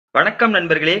வணக்கம்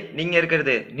நண்பர்களே, நீங்க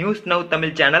இருக்கிறது நியூஸ் நவ்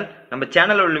தமிழ் சேனல். நம்ம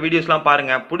சேனல்ல உள்ள வீடியோஸ்லாம்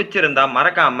பாருங்க. பிடிச்சிருந்தா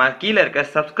மறக்காம கீழே இருக்க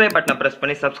சப்ஸ்கிரைப் பட்டனை பிரஸ்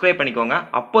பண்ணி சப்ஸ்கிரைப் பண்ணிக்கோங்க.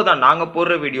 அப்போதான் நாங்க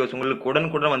போடுற வீடியோஸ் உங்களுக்கு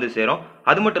உடனுக்குடன் வந்து சேரும்.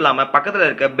 அது மட்டும் இல்லாம பக்கத்துல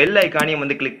இருக்க பெல் ஐகானையும்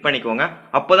வந்து கிளிக் பண்ணிக்கோங்க.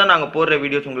 அப்போதான் நாங்க போடுற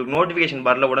வீடியோஸ் உங்களுக்கு நோட்டிபிகேஷன்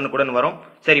பார்ல உடனுக்குடன் வரும்.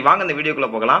 சரி, வாங்க இந்த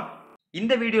வீடியோக்குள்ள போகலாம்.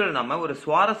 இந்த வீடியோல நாம ஒரு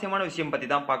சுவாரஸ்யமான விஷயம் பத்தி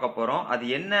தான் பார்க்க போறோம். அது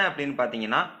என்ன அப்படின்னு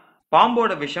பாத்தீங்கன்னா,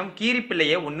 பாம்போட விஷம்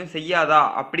கீரிப்பிள்ளையே ஒன்றும் செய்யாதா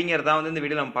அப்படிங்கறதா வந்து இந்த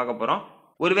வீடியோல நம்ம பார்க்க போறோம்.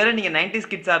 ஒருவேளை நீங்க 90s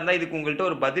கிட்ஸா இருந்தா இதுக்கு உங்கள்ட்ட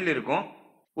ஒரு பதில் இருக்கும்.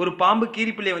 ஒரு பாம்பு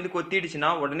கீரிப்பிள்ளையை வந்து கொத்திடுச்சுன்னா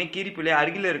உடனே கீரிப்பிள்ளை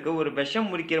அருகில இருக்க ஒரு விஷம்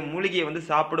முறிக்கிற மூலிகையை வந்து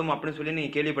சாப்பிடும் அப்படின்னு சொல்லி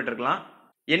நீங்க கேள்விப்பட்டிருக்கலாம்.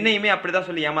 என்னையுமே அப்படிதான்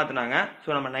சொல்லி ஏமாத்துனாங்க.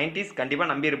 ஸோ நம்ம 90s கண்டிப்பா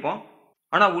நம்பியிருப்போம்.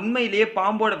 ஆனா உண்மையிலேயே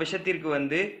பாம்போட விஷத்திற்கு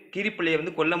வந்து கீரிப்பிள்ளையை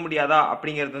வந்து கொல்ல முடியாதா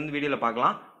அப்படிங்கறது வந்து வீடியோல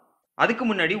பார்க்கலாம். அதுக்கு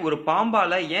முன்னாடி ஒரு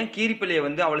பாம்பால ஏன் கீரிப்பிள்ளையை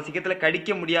வந்து அவ்வளவு சீக்கிரத்துல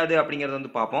கடிக்க முடியாது அப்படிங்கறத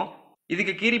வந்து பார்ப்போம்.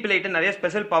 இதுக்கு கீரிப்பிள்ளைகிட்ட நிறைய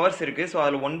ஸ்பெஷல் பவர்ஸ் இருக்கு. ஸோ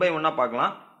அதுல ஒன் பை ஒன்னா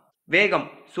பார்க்கலாம். வேகம்.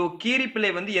 ஸோ கீரிப்பிள்ளை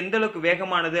வந்து எந்த அளவுக்கு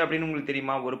வேகமானது அப்படின்னு உங்களுக்கு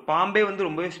தெரியுமா? ஒரு பாம்பே வந்து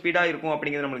ரொம்பவே ஸ்பீடா இருக்கும்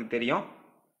அப்படிங்கிறது நம்மளுக்கு தெரியும்.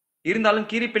 இருந்தாலும்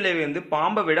கீரிப்பிள்ளை வந்து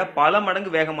பாம்பை விட பல மடங்கு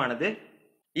வேகமானது.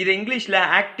 இது இங்கிலீஷ்ல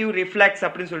ஆக்டிவ் ரிஃப்ளாக்ஸ்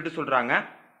அப்படின்னு சொல்லிட்டு சொல்றாங்க.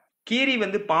 கீரி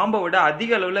வந்து பாம்பை விட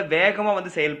அதிக அளவுல வேகமா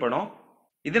வந்து செயல்படும்.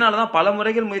 இதனாலதான் பல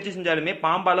முறைகள் முயற்சி செஞ்சாலுமே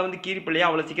பாம்பால வந்து கீரிப்பிள்ளையை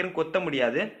அவ்வளவு சீக்கிரம் கொத்த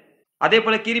முடியாது. அதே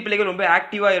போல கீரிப்பிள்ளைகள் ரொம்ப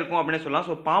ஆக்டிவா இருக்கும் அப்படின்னு சொல்லலாம்.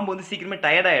 ஸோ பாம்பு வந்து சீக்கிரமே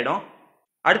டயர்ட் ஆயிடும்.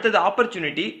 அடுத்தது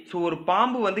ஆப்பர்ச்சுனிட்டி. ஸோ ஒரு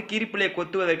பாம்பு வந்து கீரிப்பிள்ளையை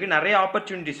கொத்துவதற்கு நிறைய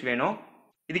ஆப்பர்ச்சுனிட்டிஸ் வேணும்.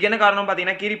 இதுக்கு என்ன காரணம்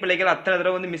பார்த்தீங்கன்னா, கீரிப்பிள்ளைகள் அத்தனை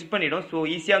தடவை வந்து மிஸ் பண்ணிடும். ஸோ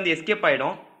ஈஸியாக வந்து எஸ்கேப்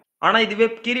ஆகிடும். ஆனால் இதுவே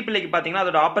கீரிப்பிள்ளைக்கு பார்த்தீங்கன்னா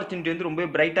அதோட ஆப்பர்ச்சுனிட்டி வந்து ரொம்ப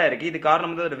பிரைட்டாக இருக்குது. இது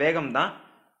காரணம் வந்து அதோட வேகம் தான்.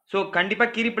 ஸோ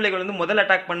கண்டிப்பாக கீரிப்பிள்ளைகள் வந்து முதல்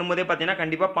அட்டாக் பண்ணும்போதே பார்த்தீங்கன்னா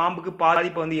கண்டிப்பாக பாம்புக்கு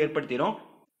பாதிப்பை வந்து ஏற்படுத்திடும்.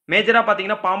 மேஜராக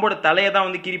பார்த்தீங்கன்னா பாம்போட தலையை தான்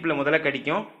வந்து கீரிப்பிள்ளை முதல்ல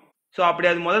கடிக்கும். ஸோ அப்படி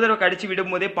அது முதல் தடவை கடிச்சு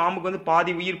விடும் போதே பாம்புக்கு வந்து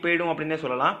பாதி உயிர் போயிடும் அப்படின்னே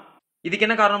சொல்லலாம். இதுக்கு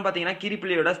என்ன காரணம் பார்த்தீங்கன்னா,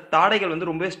 கீரிப்பிள்ளையோட தாடைகள் வந்து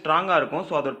ரொம்ப ஸ்ட்ராங்காக இருக்கும்.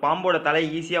 ஸோ அதோட பாம்போட தலை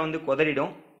ஈஸியாக வந்து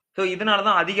குதறிடும். ஸோ இதனால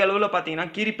தான் அதிக அளவில் பார்த்தீங்கன்னா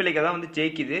கீரிப்பிள்ளைக்கு தான் வந்து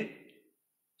ஜெயிக்குது.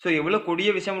 ஸோ எவ்வளோ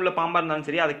கொடிய விஷயம் உள்ள பாம்பாக இருந்தாலும்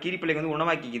சரி, அதை கீரிப்பிள்ளைக்கு வந்து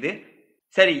உணவாக்கிக்குது.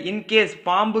 சரி, இன்கேஸ்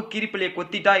பாம்பு கீரிப்பிள்ளையை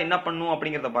கொத்திட்டா என்ன பண்ணும்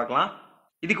அப்படிங்கிறத பார்க்கலாம்.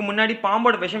 இதுக்கு முன்னாடி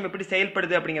பாம்போட விஷம் எப்படி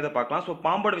செயல்படுது அப்படிங்கிறத பார்க்கலாம். ஸோ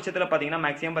பாம்போட விஷயத்தில் பார்த்தீங்கன்னா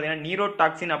மேக்ஸிமம் பார்த்தீங்கன்னா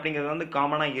நீரோடாக்சின் அப்படிங்கிறது வந்து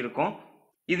காமனாக இருக்கும்.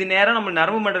 இது நேரம் நம்ம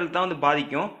நரம்பு மண்டலத்தை தான் வந்து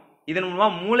பாதிக்கும். இதன் மூலமா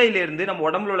மூளையில இருந்து நம்ம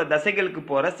உடம்புல உள்ள தசைகளுக்கு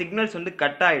போற சிக்னல்ஸ் வந்து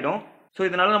கட் ஆயிடும். ஸோ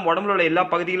இதனால நம்ம உடம்புல உள்ள எல்லா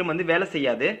பகுதிகளும் வந்து வேலை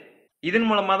செய்யாது. இதன்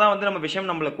மூலமா தான் வந்து நம்ம விஷம்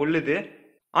நம்மளை கொல்லுது.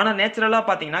 ஆனா நேச்சுரலா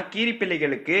பாத்தீங்கன்னா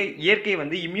கீரிப்பிள்ளைகளுக்கு இயற்கை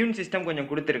வந்து இம்யூன் சிஸ்டம் கொஞ்சம்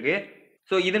கொடுத்துருக்கு.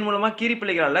 ஸோ இதன் மூலமா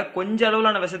கீரிப்பிள்ளைகளால கொஞ்ச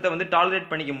அளவிலான விஷத்தை வந்து டாலரேட்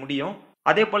பண்ணிக்க முடியும்.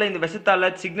 அதே போல இந்த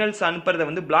விஷத்தால சிக்னல்ஸ் அனுப்புறதை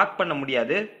வந்து பிளாக் பண்ண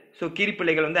முடியாது. ஸோ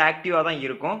கீரிப்பிள்ளைகள் வந்து ஆக்டிவா தான்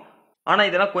இருக்கும். ஆனா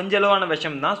இதெல்லாம் கொஞ்ச அளவான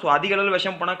விஷம் தான். ஸோ அதிக அளவு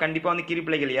விஷம் போனா கண்டிப்பா வந்து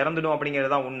கீரிப்பிள்ளைகள் இறந்துடும்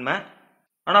அப்படிங்கிறது தான் உண்மை.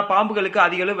 ஆனால் பாம்புகளுக்கு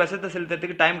அதிக அளவு விஷத்தை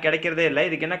செலுத்துறதுக்கு டைம் கிடைக்கிறதே இல்லை.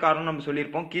 இதுக்கு என்ன காரணம் நம்ம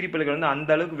சொல்லியிருப்போம். கீரிப்பிள்ளைகள் வந்து அந்த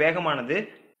அளவுக்கு வேகமானது.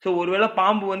 ஸோ ஒருவேளை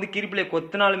பாம்பு வந்து கீரிப்பிள்ளையை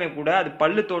கொத்தினாலுமே கூட அது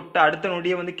பல்லு தொட்டு அடுத்த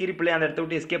நொடியே வந்து கீரிப்பிள்ளை அந்த இடத்த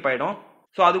விட்டு எஸ்கேப் ஆகிடும்.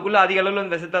 ஸோ அதுக்குள்ள அதிக அளவில்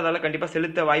வந்து விஷத்தை அதால் கண்டிப்பாக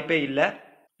செலுத்த வாய்ப்பே இல்லை.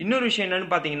 இன்னொரு விஷயம் என்னன்னு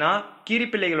பார்த்தீங்கன்னா,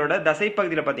 கீரிப்பிள்ளைகளோட தசை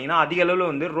பகுதியில் பார்த்தீங்கன்னா அதிக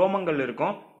அளவில் வந்து ரோமங்கள்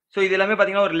இருக்கும். ஸோ இது எல்லாமே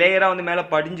பார்த்தீங்கன்னா ஒரு லேயராக வந்து மேலே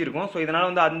படிஞ்சிருக்கும். ஸோ இதனால்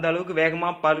வந்து அந்த அளவுக்கு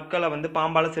வேகமாக பற்களை வந்து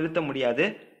பாம்பால் செலுத்த முடியாது.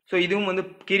 ஸோ இதுவும் வந்து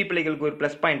கீரிப்பிள்ளைகளுக்கு ஒரு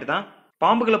ப்ளஸ் பாயிண்ட் தான்.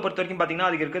 பாம்புகளை பொறுத்த வரைக்கும் பார்த்தீங்கன்னா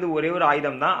அதுக்கு இருக்கிறது ஒரே ஒரு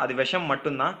ஆயுதம் தான், அது விஷம்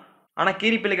மட்டும்தான். ஆனால்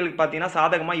கீரிப்பிள்ளைகளுக்கு பார்த்தீங்கன்னா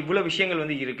சாதகமாக இவ்வளோ விஷயங்கள்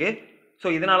வந்து இருக்கு. ஸோ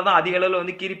இதனால தான் அதிக அளவில்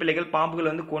வந்து கீரிப்பிள்ளைகள் பாம்புகள்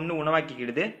வந்து கொன்று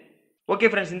உணவாக்கிக்கிடுது. ஓகே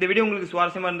ஃப்ரெண்ட்ஸ், இந்த வீடியோ உங்களுக்கு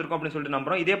சுவாரஸ்யமாக இருந்திருக்கும் அப்படின்னு சொல்லிட்டு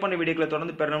நம்புறோம். இதே போன்ற வீடியோக்களை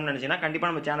தொடர்ந்து பெறணும்னு நினைச்சீங்கன்னா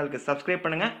கண்டிப்பாக நம்ம சேனலுக்கு சப்ஸ்கிரைப்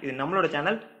பண்ணுங்க. இது நம்மளோட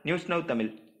சேனல் நியூஸ் நவ்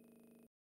தமிழ்.